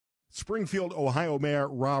Springfield, Ohio Mayor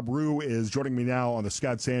Rob Rue is joining me now on the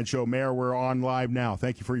Scott Sand Show. Mayor, we're on live now.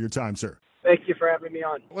 Thank you for your time, sir. Thank you for having me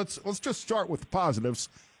on. Let's just start with the positives.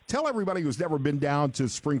 Tell everybody who's never been down to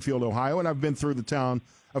Springfield, Ohio, and I've been through the town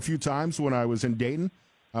a few times when I was in Dayton.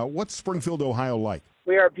 What's Springfield, Ohio like?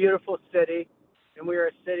 We are a beautiful city, and we are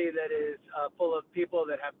a city that is full of people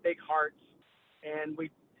that have big hearts, and we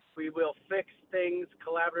will fix things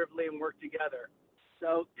collaboratively and work together.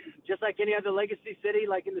 So just like any other legacy city,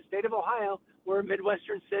 like in the state of Ohio, we're a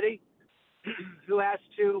Midwestern city who has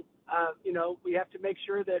to, we have to make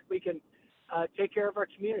sure that we can take care of our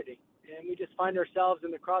community. And we just find ourselves in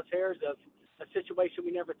the crosshairs of a situation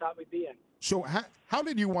we never thought we'd be in. So how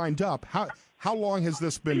did you wind up? How long has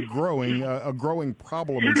this been growing, a growing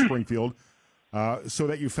problem in Springfield, so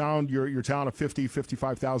that you found your town of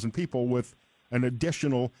 55,000 people with an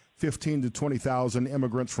additional 15 to 20,000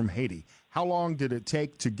 immigrants from Haiti? How long did it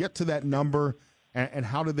take to get to that number, and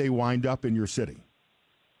how did they wind up in your city?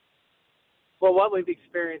 Well, what we've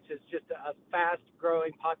experienced is just a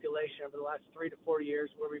fast-growing population over the last 3 to 4 years,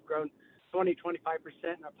 where we've grown 20, 25%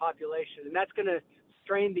 in our population, and that's going to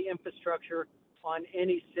strain the infrastructure on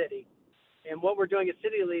any city. And what we're doing as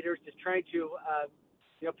city leaders is trying to,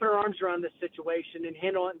 put our arms around this situation and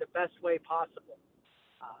handle it in the best way possible.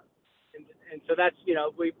 And so that's,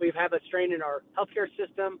 we've had a strain in our healthcare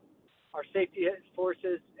system, our safety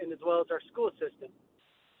forces, and as well as our school system.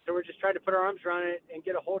 So we're just trying to put our arms around it and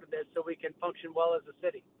get a hold of this so we can function well as a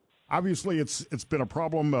city. Obviously, it's been a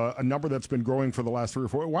problem, a number that's been growing for the last 3 or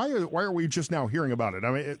 4. Why are we just now hearing about it?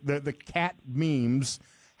 I mean, the cat memes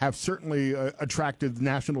have certainly attracted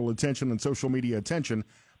national attention and social media attention.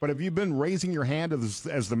 But have you been raising your hand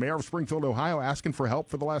as the mayor of Springfield, Ohio, asking for help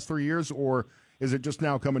for the last 3 years, or is it just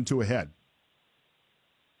now coming to a head?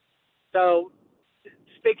 So,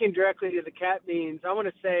 speaking directly to the cat memes, I want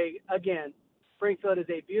to say, again, Springfield is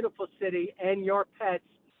a beautiful city, and your pets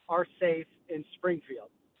are safe in Springfield.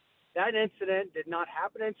 That incident did not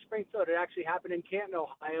happen in Springfield. It actually happened in Canton,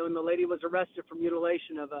 Ohio, and the lady was arrested for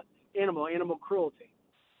mutilation of an animal cruelty.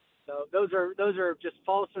 So those are just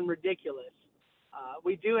false and ridiculous.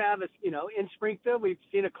 We do have, in Springfield, we've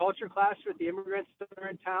seen a culture clash with the immigrants that are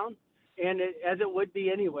in town, and as it would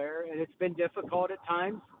be anywhere, and it's been difficult at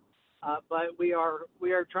times. But we are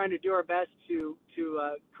trying to do our best to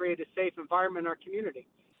create a safe environment in our community.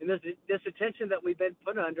 And this attention that we've been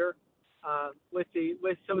put under with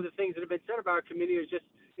some of the things that have been said about our community is just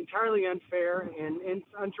entirely unfair and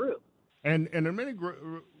untrue. And in many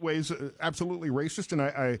ways, absolutely racist.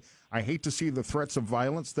 And I hate to see the threats of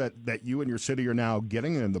violence that you and your city are now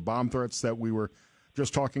getting, and the bomb threats that we were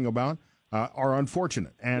just talking about are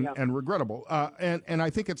unfortunate and regrettable. And I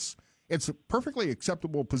think it's a perfectly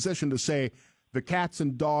acceptable position to say the cats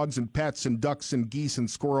and dogs and pets and ducks and geese and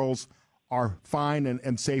squirrels are fine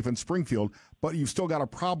and safe in Springfield, but you've still got a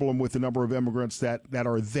problem with the number of immigrants that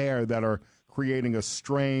are there that are creating a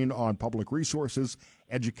strain on public resources,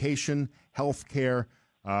 education, health care,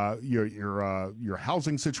 your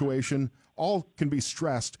housing situation. All can be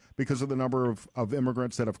stressed because of the number of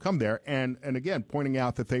immigrants that have come there. And again, pointing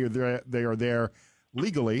out that they are there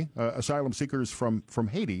legally, asylum seekers from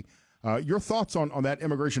Haiti. Your thoughts on that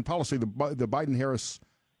immigration policy, the Biden-Harris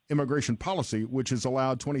immigration policy, which has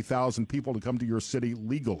allowed 20,000 people to come to your city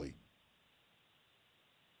legally?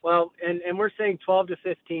 Well, and we're saying 12 to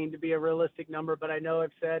 15 to be a realistic number, but I know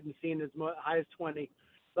I've said and seen as high as 20.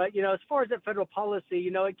 But, as far as that federal policy,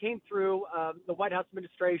 it came through the White House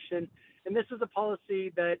administration, and this is a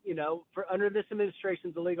policy that, under this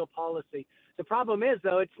administration's a legal policy. The problem is,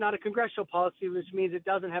 though, it's not a congressional policy, which means it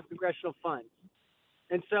doesn't have congressional funds.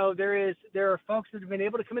 And so there are folks that have been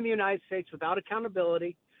able to come in the United States without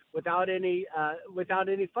accountability, without any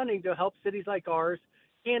funding to help cities like ours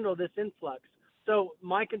handle this influx. So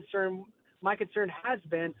my concern has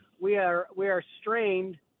been we are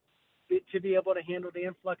strained to be able to handle the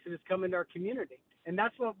influx that has come into our community. And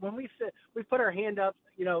that's what, when we put our hand up,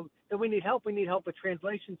 that we need help with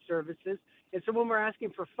translation services. And so when we're asking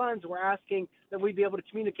for funds, we're asking that we be able to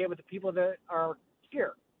communicate with the people that are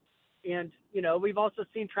here. And, we've also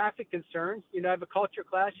seen traffic concerns. I have a culture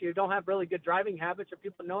clash. You don't have really good driving habits, or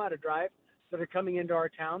people know how to drive that are coming into our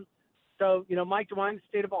town. So, Mike DeWine, the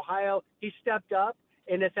state of Ohio, he stepped up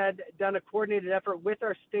and has done a coordinated effort with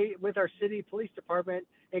our city police department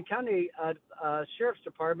and county sheriff's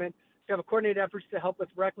department to have a coordinated efforts to help with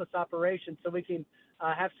reckless operations so we can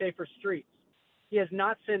have safer streets. He has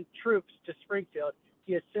not sent troops to Springfield.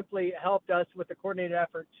 He has simply helped us with a coordinated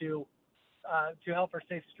effort to help our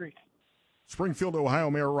safe streets. Springfield, Ohio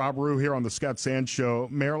Mayor Rob Rue here on the Scott Sand Show.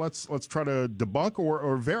 Mayor, let's try to debunk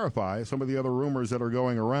or verify some of the other rumors that are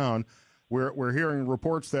going around We're hearing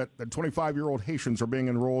reports that 25-year-old Haitians are being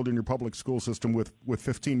enrolled in your public school system with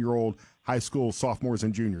 15-year-old high school sophomores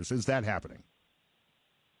and juniors. Is that happening?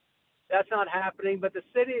 That's not happening, but the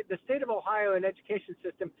state of Ohio and education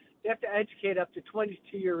system, they have to educate up to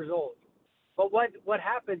 22 years old. But what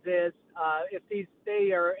happens is if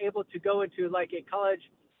they are able to go into like a college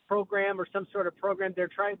program or some sort of program,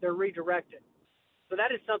 they're redirected. So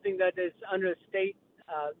that is something that is under the state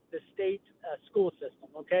school system.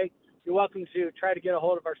 Okay, you're welcome to try to get a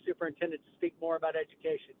hold of our superintendent to speak more about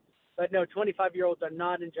education. But no, 25-year-olds are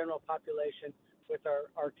not in general population with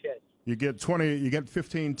our kids. You get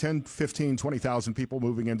 20,000 people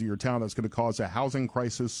moving into your town. That's going to cause a housing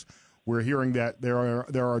crisis. We're hearing that there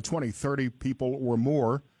are 20, 30 people or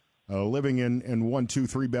more living in 1, 2,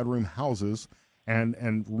 3 bedroom houses,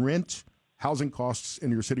 and rent housing costs in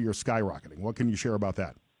your city are skyrocketing. What can you share about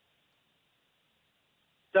that?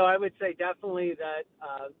 So I would say definitely that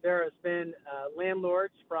there has been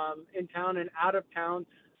landlords from in town and out of town,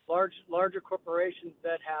 larger corporations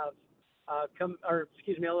that have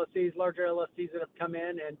LLCs, larger LLCs that have come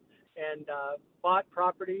in and bought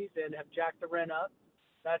properties and have jacked the rent up.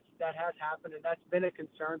 That has happened, and that's been a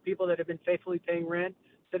concern. People that have been faithfully paying rent,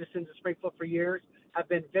 citizens of Springfield for years, have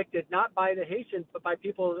been evicted not by the Haitians, but by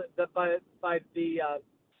people by the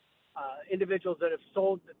individuals that have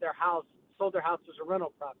sold their house as a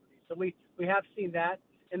rental property. So we have seen that,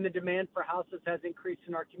 and the demand for houses has increased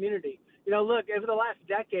in our community. Look, over the last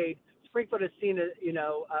decade, Springfield has seen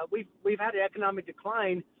we've had an economic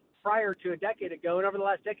decline prior to a decade ago, and over the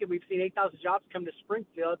last decade, we've seen 8,000 jobs come to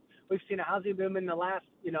Springfield. We've seen a housing boom in the last,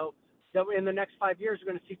 that in the next 5 years,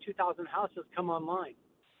 we're going to see 2,000 houses come online.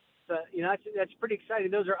 So, that's pretty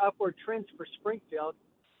exciting. Those are upward trends for Springfield,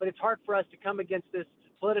 but it's hard for us to come against this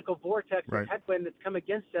political vortex or headwind that's come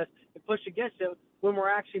against us and push against it when we're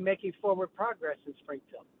actually making forward progress in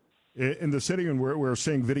Springfield. In the city, and we're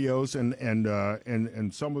seeing videos,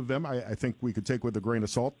 and some of them I think we could take with a grain of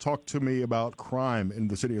salt. Talk to me about crime in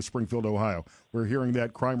the city of Springfield, Ohio. We're hearing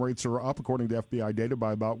that crime rates are up, according to FBI data,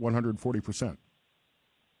 by about 140%.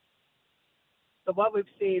 So what we've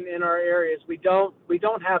seen in our areas, we don't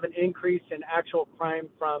have an increase in actual crime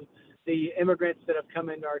from the immigrants that have come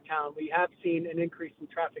into our town. We have seen an increase in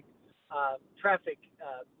traffic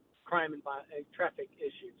crime and traffic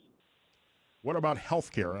issues. What about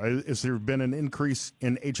health care? Has there been an increase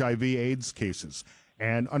in HIV/AIDS cases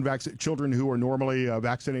and unvaccinated children who are normally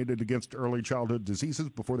vaccinated against early childhood diseases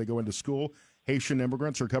before they go into school? Haitian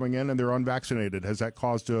immigrants are coming in and they're unvaccinated. Has that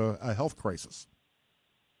caused a health crisis?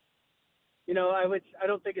 I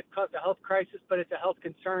don't think it's caused a health crisis, but it's a health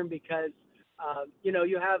concern because,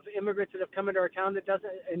 you have immigrants that have come into our town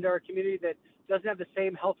into our community that doesn't have the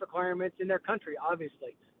same health requirements in their country,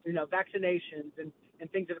 obviously. Vaccinations and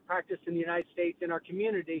things that are practiced in the United States in our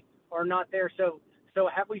community are not there. So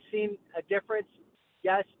have we seen a difference?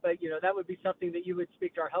 Yes, but that would be something that you would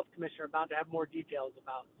speak to our health commissioner about to have more details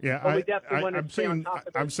about. Yeah,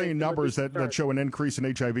 I'm seeing numbers that show an increase in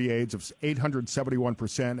HIV/AIDS of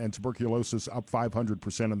 871% and tuberculosis up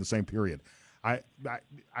 500% in the same period. I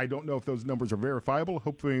don't know if those numbers are verifiable.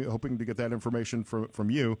 Hoping to get that information from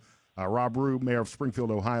you, Rob Rue, Mayor of Springfield,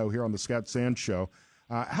 Ohio, here on the Scott Sands Show.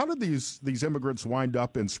 How did these immigrants wind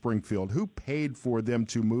up in Springfield? Who paid for them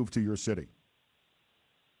to move to your city?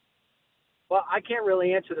 Well, I can't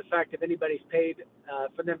really answer the fact if anybody's paid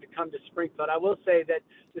for them to come to Springfield. I will say that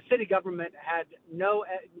the city government had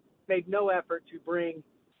made no effort to bring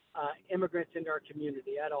immigrants into our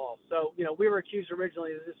community at all. So, we were accused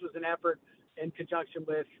originally that this was an effort in conjunction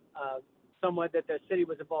with someone that the city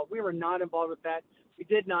was involved. We were not involved with that. We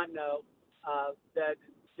did not know that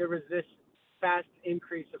there was this fast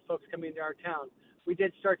increase of folks coming into our town. We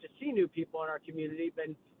did start to see new people in our community,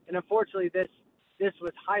 and unfortunately this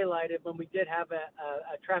was highlighted when we did have a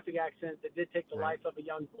traffic accident that did take the life of a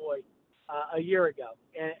young boy a year ago,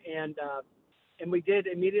 and we did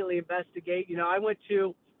immediately investigate. I went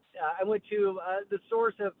to the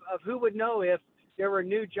source of who would know if there were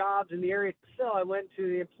new jobs in the area to fill. I went to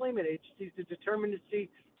the employment agencies to determine to see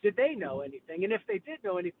did they know anything, and if they did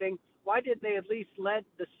know anything, why didn't they at least let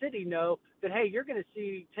the city know that, hey, you're going to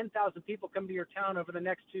see 10,000 people come to your town over the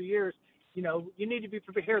next 2 years. You need to be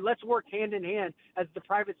prepared. Let's work hand in hand as the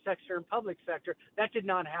private sector and public sector. That did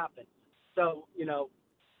not happen. So,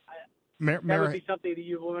 that would be something that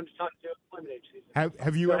you want to talk to employment agencies.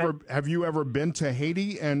 Have you ever been to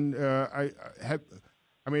Haiti? And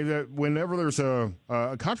whenever there's a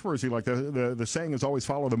controversy like that, the saying is always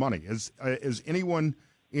follow the money. Is anyone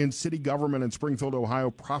in city government in Springfield, Ohio,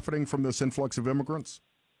 profiting from this influx of immigrants?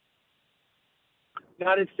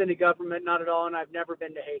 Not in city government, not at all, and I've never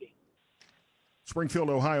been to Haiti. Springfield,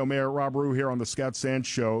 Ohio Mayor Rob Rue here on the Scott Sands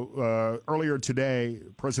Show. Earlier today,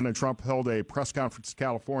 President Trump held a press conference in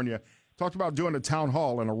California, talked about doing a town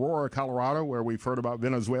hall in Aurora, Colorado, where we've heard about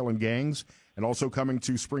Venezuelan gangs, and also coming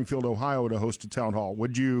to Springfield, Ohio to host a town hall.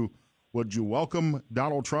 Would you welcome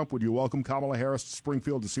Donald Trump? Would you welcome Kamala Harris to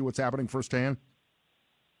Springfield to see what's happening firsthand?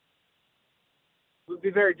 It would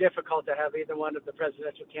be very difficult to have either one of the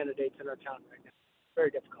presidential candidates in our town right now. Very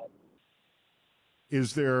difficult.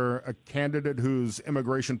 Is there a candidate whose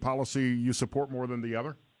immigration policy you support more than the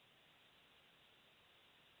other?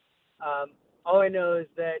 All I know is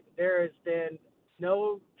that there has been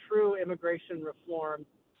no true immigration reform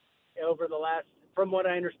from what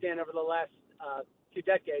I understand, over the last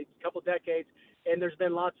couple decades, and there's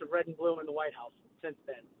been lots of red and blue in the White House since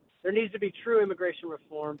then. There needs to be true immigration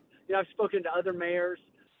reform. I've spoken to other mayors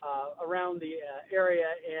around the area,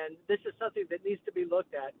 and this is something that needs to be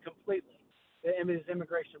looked at completely. Is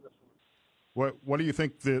immigration reform. What do you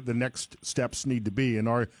think the next steps need to be? And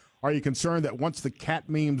are you concerned that once the cat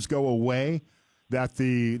memes go away, that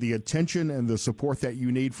the attention and the support that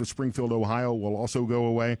you need for Springfield, Ohio will also go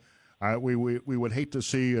away? We would hate to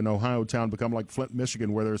see an Ohio town become like Flint,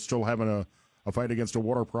 Michigan, where they're still having a fight against a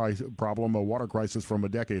water crisis from a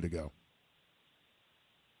decade ago.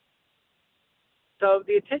 So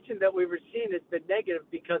the attention that we've seen has been negative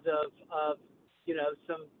because of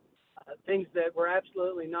some things that were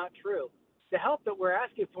absolutely not true. The help that we're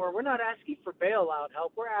asking for, we're not asking for bailout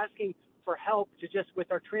help. We're asking for help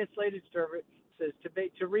with our translated services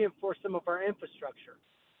to reinforce some of our infrastructure.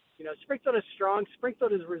 Springfield is strong.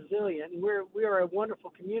 Springfield is resilient, and we are a wonderful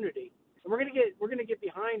community. And we're going to get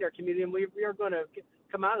behind our community, and we are going to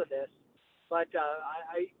come out of this. But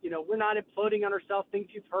we're not imploding on ourselves. Things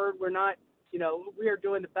you've heard, we're not. We are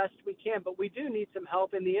doing the best we can, but we do need some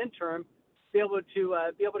help in the interim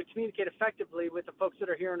to be able to communicate effectively with the folks that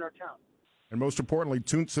are here in our town. And most importantly,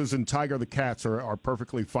 Toonces and Tiger the cats are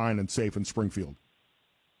perfectly fine and safe in Springfield.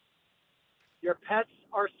 Your pets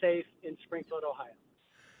are safe in Springfield, Ohio.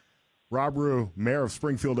 Rob Rue, Mayor of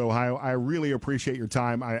Springfield, Ohio, I really appreciate your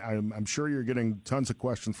time. I'm sure you're getting tons of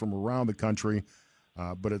questions from around the country,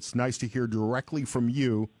 but it's nice to hear directly from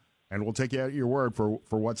you, and we'll take you at your word for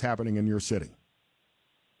what's happening in your city.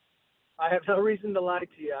 I have no reason to lie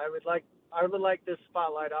to you. I would like this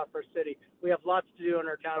spotlight off our city. We have lots to do in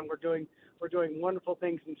our town. We're doing wonderful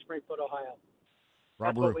things in Springfield, Ohio.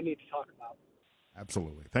 Rob That's Rue. what we need to talk about.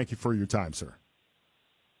 Absolutely. Thank you for your time, sir.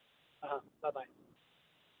 Bye-bye.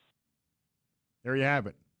 There you have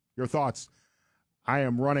it. Your thoughts. I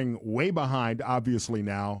am running way behind, obviously,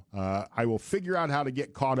 now. I will figure out how to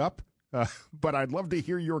get caught up, but I'd love to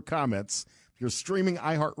hear your comments. If you're streaming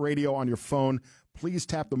iHeartRadio on your phone, please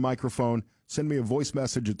tap the microphone. Send me a voice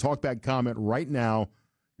message, a talkback comment right now.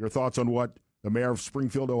 Your thoughts on what the mayor of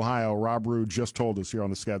Springfield, Ohio, Rob Rue, just told us here on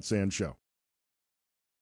the Scott Sands Show.